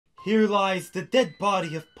Here lies the dead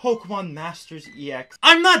body of Pokemon Masters EX.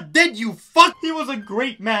 I'm not dead, you fuck! He was a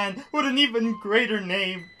great man with an even greater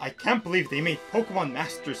name. I can't believe they made Pokemon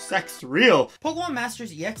Masters sex real. Pokemon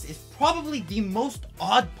Masters EX is probably the most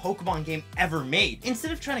odd Pokemon game ever made.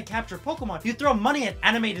 Instead of trying to capture Pokemon, you throw money at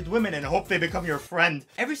animated women and hope they become your friend.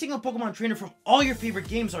 Every single Pokemon trainer from all your favorite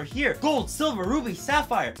games are here. Gold, Silver, Ruby,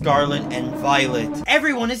 Sapphire, Scarlet, and Violet.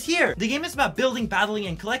 Everyone is here. The game is about building, battling,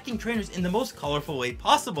 and collecting trainers in the most colorful way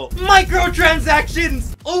possible.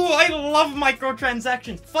 Microtransactions! Oh, I love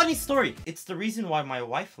microtransactions. Funny story, it's the reason why my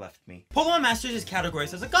wife left me. Pokemon Masters is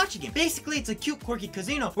categorized as a gacha game. Basically, it's a cute, quirky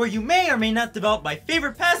casino where you may or may not develop my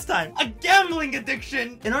favorite pastime, a gambling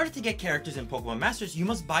addiction. In order to get characters in Pokemon Masters, you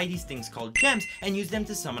must buy these things called gems and use them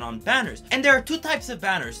to summon on banners. And there are two types of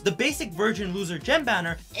banners, the basic virgin loser gem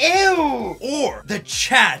banner, ew, or the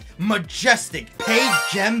Chad majestic paid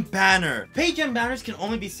gem banner. Paid gem banners can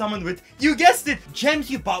only be summoned with, you guessed it,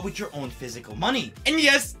 gems you bought with your own physical money. And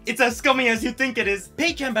yes, it's as scummy as you think it is.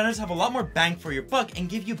 Paid gem banners have a lot more bang for your buck and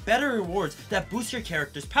give you better rewards that boost your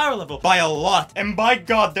character's power level by a lot. And by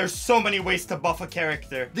God, there's so many ways to buff a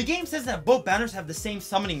character. The game says that both banners have the same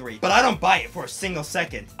summoning rate, but I don't buy it for a single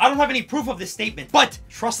second. I don't have any proof of this statement, but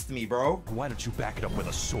trust me, bro. Why don't you back it up with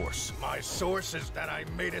a source? My source is that I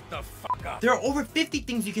made it the fuck up. There are over 50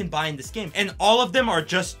 things you can buy in this game, and all of them are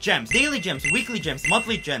just gems. Daily gems, weekly gems,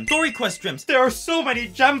 monthly gems, story quest gems. There are so many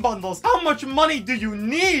gem bundles. How much money do you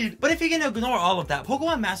need? But if you can ignore all of that,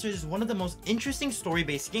 Pokemon Masters is one of the most interesting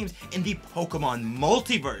story-based games in the Pokemon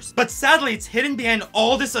multiverse. But sadly, it's hidden behind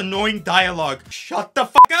all this annoying dialogue. Shut the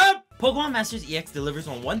fuck up! Pokemon Masters EX delivers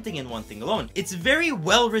on one thing and one thing alone. It's very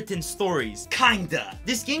well-written stories. Kinda.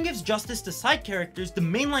 This game gives justice to side characters the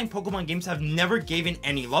mainline Pokemon games have never given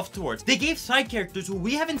any love towards. They gave side characters who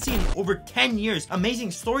we haven't seen in over 10 years amazing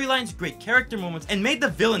storylines, great character moments, and made the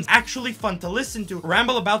villains actually fun to listen to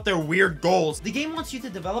ramble about their weird goals. The game wants you to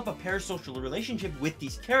develop a parasocial relationship with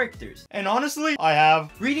these characters. And honestly, I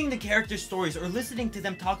have. Reading the characters' stories or listening to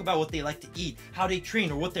them talk about what they like to eat, how they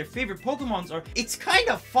train, or what their favorite Pokemons are, it's kind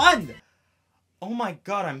of fun. Oh my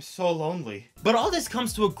God, I'm so lonely. But all this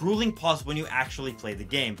comes to a grueling pause when you actually play the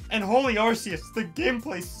game. And holy Arceus, the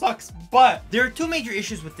gameplay sucks butt. There are two major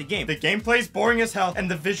issues with the game. The gameplay is boring as hell and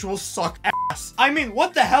the visuals suck ass. I mean,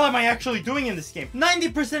 what the hell am I actually doing in this game?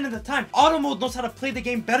 90% of the time, auto mode knows how to play the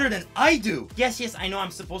game better than I do. Yes, I know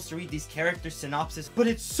I'm supposed to read these characters' synopsis, but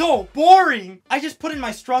it's so boring. I just put in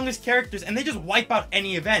my strongest characters and they just wipe out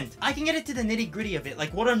any event. I can get into the nitty gritty of it,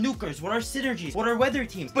 like what are nukers, what are synergies, what are weather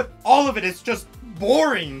teams, but all of it is just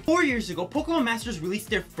boring. 4 years ago, Pokemon Masters released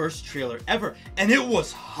their first trailer ever, and it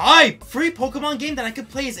was hype! Free Pokemon game that I could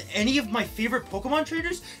play as any of my favorite Pokemon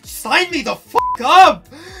trainers? Sign me the fuck up!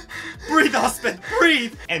 Breathe, husband,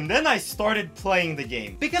 breathe! And then I started playing the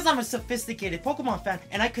game. Because I'm a sophisticated Pokemon fan,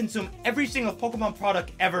 and I consume every single Pokemon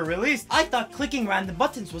product ever released, I thought clicking random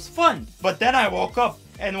buttons was fun. But then I woke up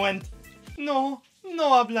and went, no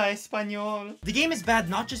habla español. The game is bad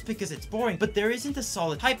not just because it's boring, but there isn't a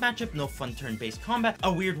solid type matchup, no fun turn-based combat,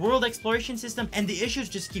 a weird world exploration system, and the issues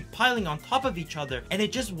just keep piling on top of each other, and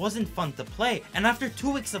it just wasn't fun to play. And after 2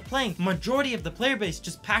 weeks of playing, majority of the player base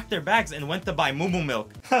just packed their bags and went to buy Moo Moo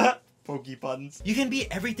Milk. Pokepuns. You can beat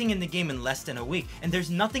everything in the game in less than a week, and there's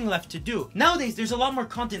nothing left to do. Nowadays, there's a lot more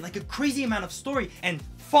content, like a crazy amount of story and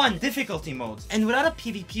fun difficulty modes. And without a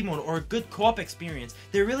PvP mode or a good co-op experience,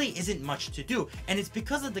 there really isn't much to do, and it's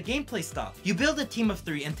because of the gameplay style. You build a team of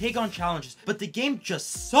 3 and take on challenges, but the game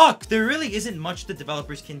just sucks. There really isn't much the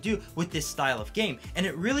developers can do with this style of game, and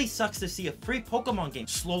it really sucks to see a free Pokemon game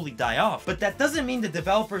slowly die off. But that doesn't mean the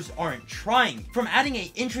developers aren't trying. From adding an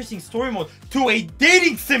interesting story mode to a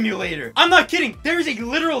dating simulator. I'm not kidding, there is a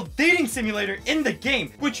literal dating simulator in the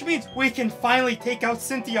game, which means we can finally take out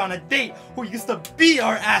Cynthia on a date who used to beat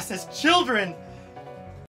our ass as children.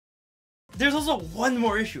 There's also one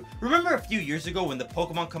more issue. Remember a few years ago when the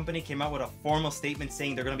Pokemon Company came out with a formal statement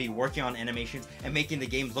saying they're going to be working on animations and making the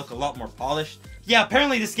game look a lot more polished? Yeah,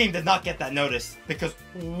 apparently this game did not get that notice, because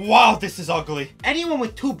wow, this is ugly. Anyone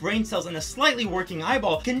with 2 brain cells and a slightly working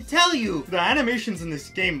eyeball can tell you the animations in this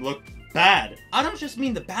game look bad. I don't just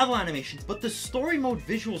mean the battle animations, but the story mode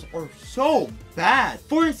visuals are so bad.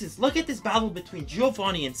 For instance, look at this battle between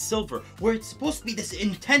Giovanni and Silver, where it's supposed to be this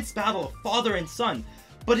intense battle of father and son,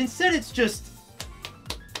 but instead it's just...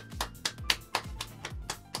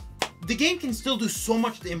 The game can still do so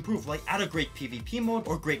much to improve, like add a great PvP mode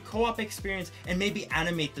or great co-op experience and maybe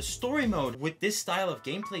animate the story mode. With this style of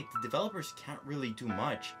gameplay, the developers can't really do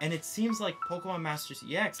much. And it seems like Pokemon Masters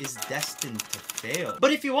EX is destined to fail.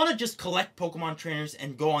 But if you want to just collect Pokemon trainers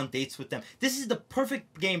and go on dates with them, this is the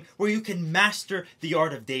perfect game where you can master the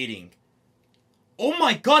art of dating. Oh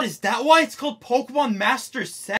my god, is that why it's called Pokemon Master Set?